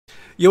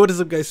Yo, what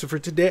is up guys? So for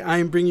today I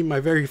am bringing my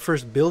very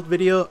first build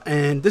video,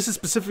 and this is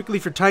specifically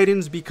for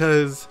Titans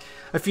because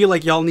I feel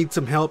like y'all need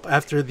some help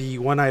after the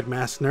one-eyed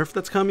mask nerf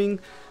that's coming.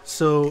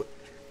 So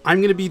I'm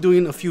going to be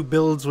doing a few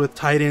builds with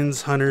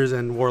Titans, Hunters,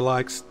 and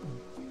Warlocks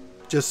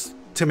just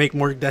to make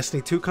more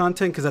Destiny 2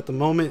 content, because at the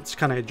moment it's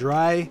kind of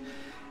dry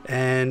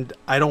and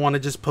I don't want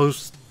to just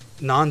post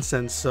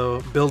nonsense.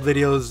 So build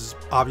videos is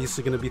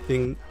obviously going to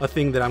be a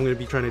thing that I'm going to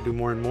be trying to do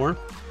more and more.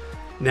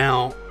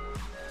 Now,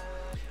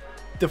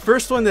 the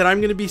first one that I'm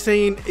going to be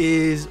saying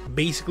is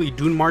basically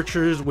Dune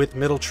Marchers with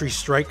Middle Tree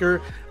Striker,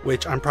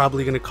 which I'm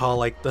probably going to call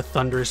like the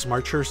Thunderous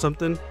Marcher or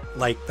something.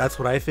 Like, that's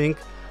what I think.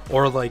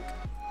 Or like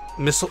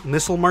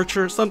Missile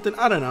Marcher or something.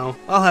 I don't know.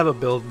 I'll have a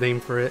build name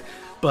for it.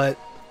 But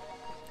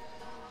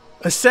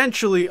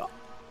essentially,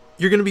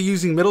 you're going to be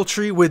using Middle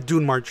Tree with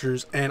Dune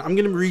Marchers. And I'm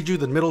going to read you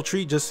the Middle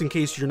Tree just in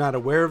case you're not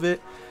aware of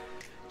it.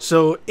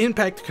 So,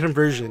 Impact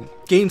Conversion.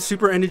 Gain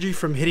super energy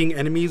from hitting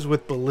enemies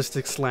with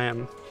Ballistic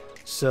Slam.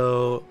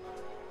 So,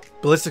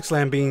 Ballistic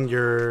Slam being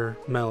your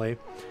melee.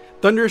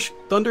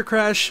 Thunder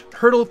Crash.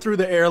 Hurtle through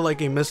the air like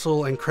a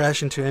missile and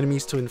crash into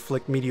enemies to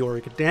inflict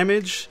meteoric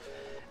damage.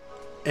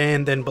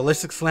 And then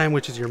Ballistic Slam,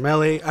 which is your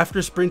melee.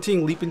 After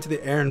sprinting, leap into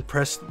the air and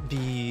press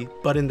the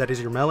button that is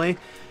your melee.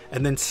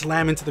 And then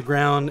slam into the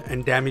ground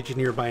and damage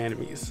nearby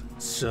enemies.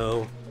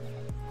 So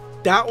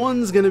that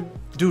one's going to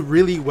do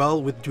really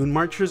well with Dune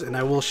Marchers. And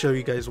I will show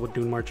you guys what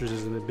Dune Marchers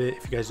is in a bit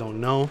if you guys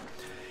don't know.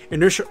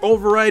 Inertia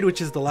Override,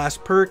 which is the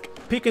last perk.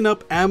 Picking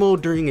up ammo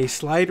during a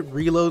slide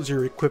reloads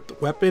your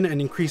equipped weapon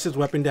and increases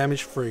weapon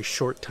damage for a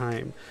short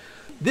time.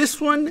 This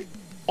one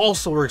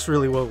also works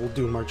really well with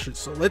Dune Marchers.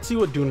 So let's see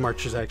what Dune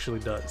Marchers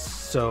actually does.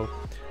 So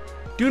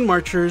Dune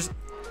Marchers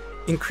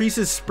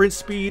increases sprint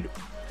speed.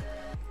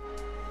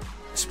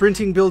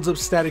 Sprinting builds up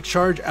static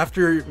charge.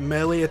 After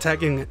melee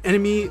attacking an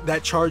enemy,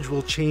 that charge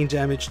will chain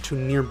damage to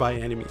nearby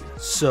enemies.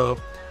 So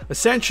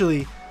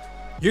essentially,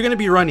 you're going to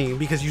be running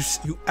because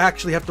you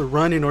actually have to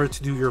run in order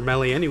to do your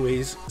melee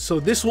anyways.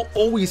 So this will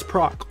always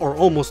proc, or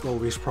almost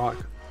always proc.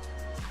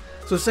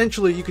 So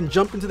essentially you can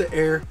jump into the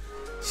air,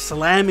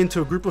 slam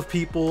into a group of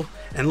people,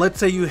 and let's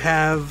say you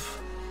have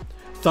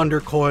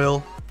Thunder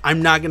Coil.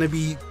 I'm not going to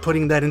be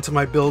putting that into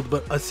my build,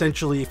 but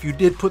essentially if you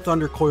did put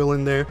Thunder Coil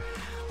in there,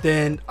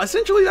 then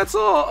essentially that's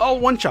all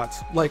one shots.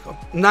 Like,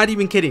 not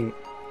even kidding.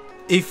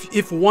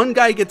 If one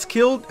guy gets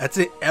killed, that's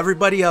it.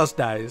 Everybody else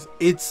dies.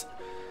 It's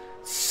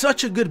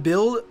such a good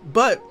build,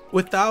 but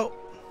without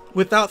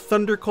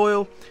Thunder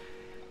Coil,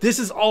 this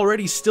is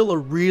already still a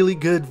really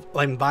good,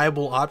 like,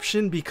 viable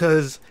option,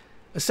 because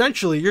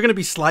essentially you're going to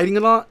be sliding a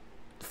lot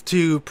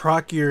to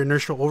proc your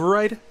Inertia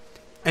Override.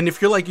 And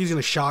if you're like using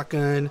a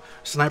shotgun,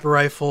 sniper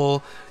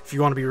rifle, if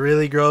you want to be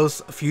really gross,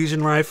 a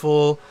fusion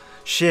rifle,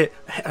 shit,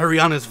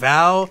 Ariana's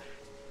Vow,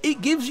 it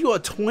gives you a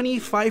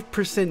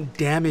 25%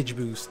 damage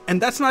boost.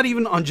 And that's not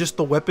even on just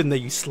the weapon that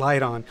you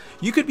slide on.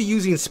 You could be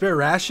using spare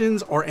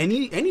rations or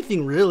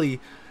anything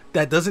really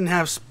that doesn't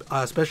have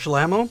special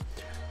ammo.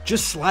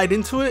 Just slide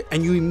into it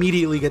and you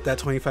immediately get that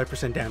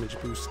 25% damage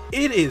boost.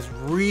 It is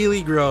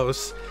really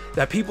gross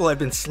that people have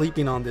been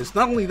sleeping on this.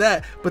 Not only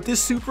that, but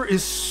this super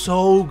is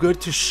so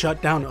good to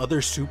shut down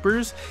other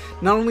supers.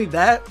 Not only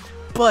that,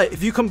 but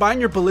if you combine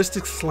your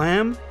Ballistic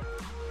Slam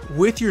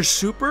with your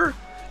super,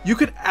 you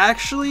could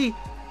actually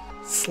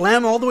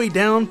slam all the way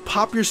down,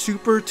 pop your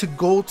super to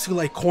go to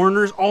like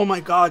corners. Oh my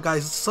god,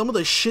 guys, some of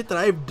the shit that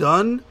I've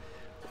done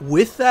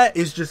with that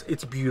is just,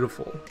 it's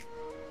beautiful.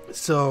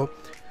 So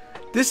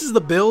this is the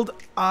build.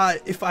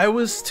 If I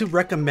was to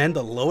recommend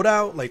a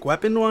loadout, like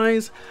weapon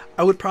wise,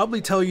 I would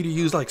probably tell you to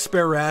use like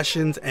spare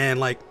rations and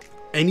like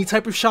any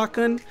type of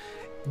shotgun,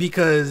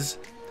 because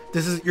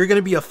you're going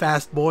to be a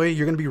fast boy.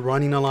 You're going to be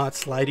running a lot,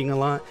 sliding a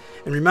lot.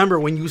 And remember,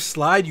 when you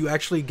slide, you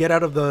actually get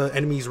out of the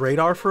enemy's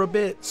radar for a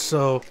bit.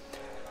 So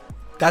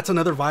that's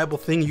another viable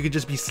thing. You could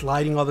just be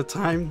sliding all the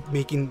time,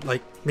 making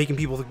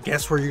people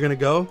guess where you're going to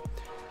go.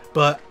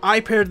 But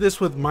I paired this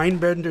with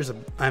Mindbender's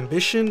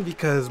Ambition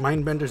because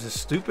Mindbender's is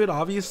stupid,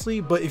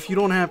 obviously. But if you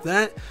don't have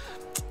that,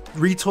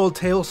 Retold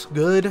Tale's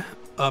good.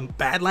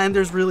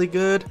 Badlander's really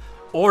good.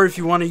 Or if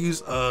you want to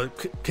use a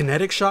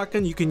kinetic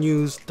shotgun, you can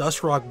use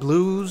Dustrock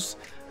Blues.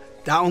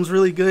 That one's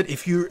really good.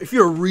 If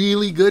you're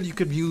really good, you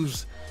could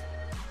use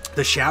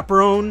the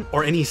Chaperone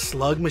or any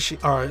slug machine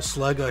or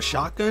slug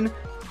shotgun.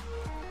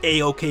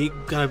 A-okay,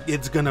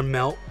 it's gonna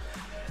melt.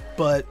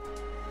 But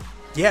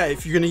yeah,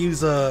 if you're gonna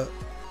use a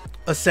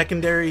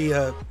secondary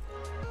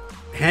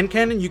hand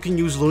cannon, you can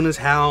use Luna's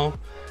Howl.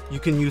 You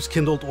can use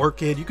Kindled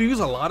Orchid. You can use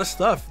a lot of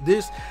stuff.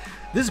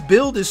 This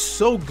build is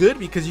so good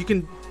because you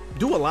can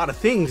do a lot of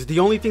things. The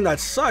only thing that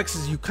sucks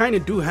is you kind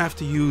of do have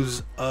to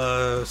use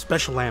a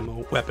special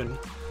ammo weapon.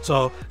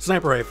 So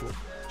sniper rifle,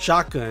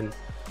 shotgun,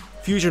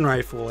 fusion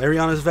rifle,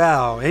 Ariana's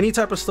Vow, any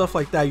type of stuff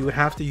like that you would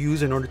have to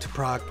use in order to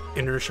proc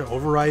Inertia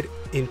Override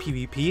in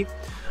PvP.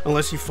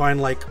 Unless you find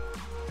like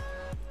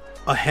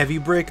a heavy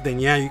brick, then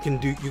yeah, you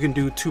can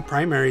do two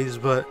primaries,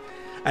 but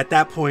at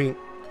that point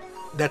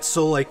that's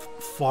so like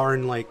far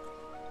and like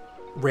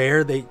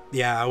rare,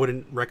 I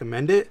wouldn't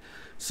recommend it.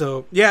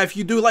 So yeah, if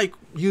you do like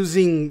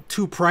using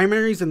 2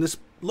 primaries, then this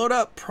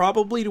loadout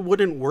probably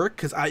wouldn't work,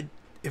 because at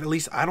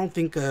least I don't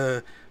think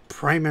a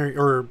primary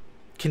or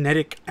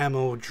kinetic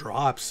ammo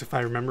drops, if I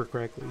remember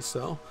correctly.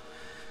 So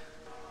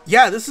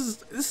yeah, this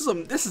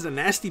is a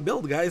nasty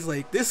build, guys.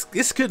 Like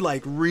this could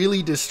like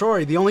really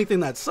destroy. The only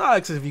thing that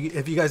sucks, if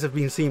you guys have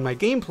been seeing my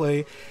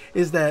gameplay,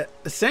 is that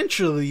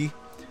essentially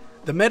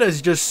the meta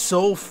is just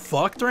so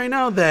fucked right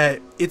now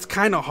that it's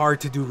kind of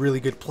hard to do really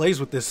good plays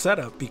with this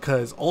setup,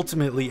 because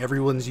ultimately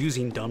everyone's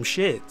using dumb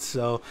shit.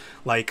 So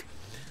like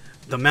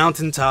the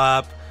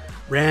Mountaintop,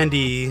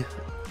 Randy,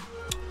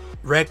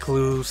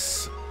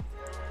 Recluse,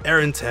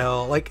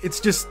 Erentel, like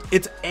it's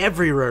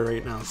everywhere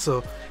right now.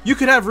 So you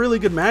could have really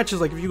good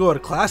matches. Like if you go to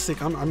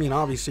Classic, I mean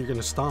obviously you're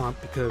gonna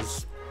stomp,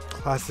 because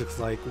Classic's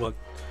like what,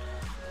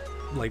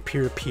 like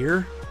peer to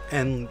peer,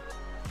 and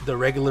the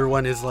regular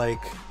one is like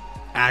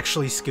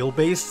actually skill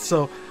based.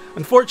 So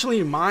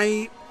unfortunately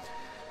my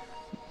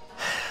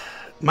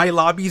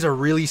lobbies are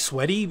really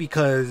sweaty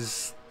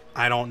because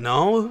I don't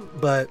know,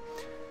 but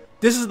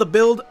this is the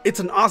build. It's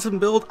an awesome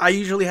build. I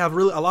usually have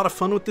a lot of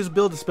fun with this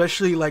build,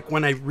 especially like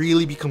when I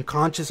really become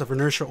conscious of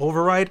Inertia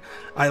Override.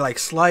 I like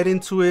slide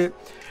into it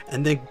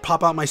and then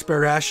pop out my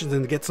spare rations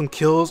and get some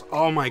kills.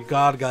 Oh my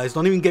god, guys,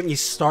 don't even get me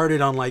started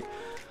on like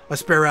a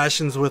spare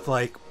rations with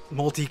like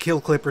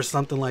multi-kill clip or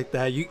something like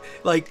that. You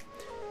like,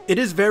 it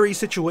is very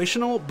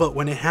situational, but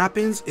when it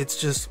happens, it's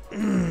just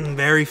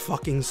very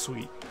fucking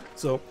sweet.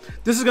 So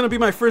this is gonna be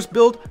my first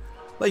build.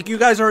 Like you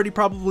guys already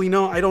probably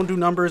know, I don't do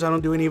numbers, I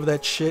don't do any of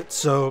that shit.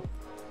 So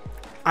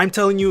I'm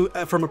telling you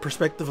from a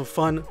perspective of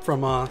fun,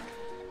 from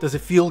does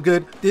it feel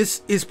good?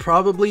 This is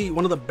probably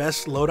one of the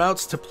best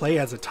loadouts to play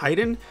as a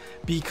Titan,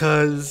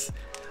 because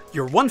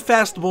you're one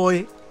fast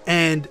boy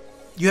and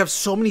you have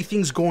so many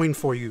things going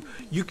for you.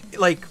 You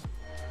like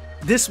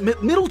this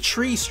middle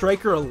tree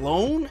striker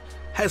alone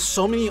has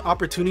so many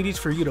opportunities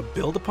for you to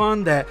build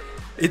upon that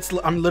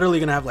I'm literally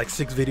gonna have like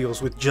 6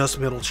 videos with just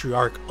middle tree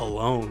arc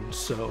alone.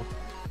 So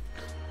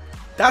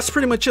that's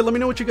pretty much it. Let me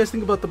know what you guys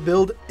think about the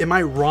build. Am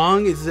I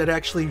wrong? Is it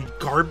actually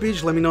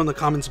garbage? Let me know in the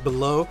comments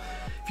below.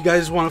 If you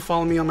guys want to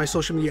follow me on my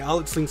social media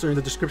outlets, links are in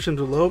the description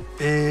below.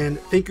 And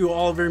thank you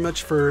all very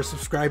much for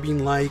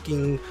subscribing,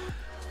 liking,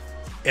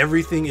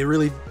 everything. I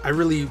really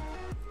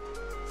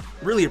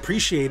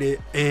appreciate it,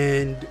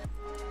 and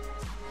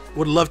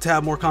would love to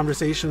have more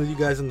conversation with you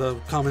guys in the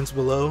comments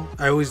below.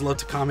 I always love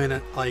to comment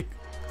at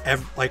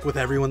like with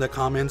everyone that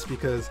comments,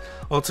 because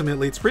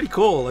ultimately it's pretty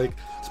cool, like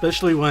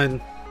especially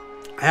when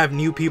I have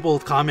new people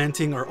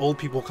commenting or old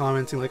people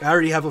commenting. Like I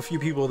already have a few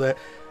people that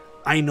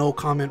I know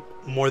comment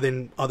more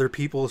than other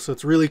people, so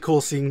it's really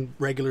cool seeing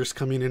regulars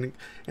coming in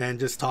and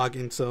just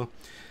talking. So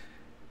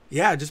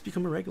yeah, just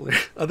become a regular.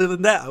 Other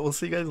than that, I will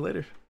see you guys later.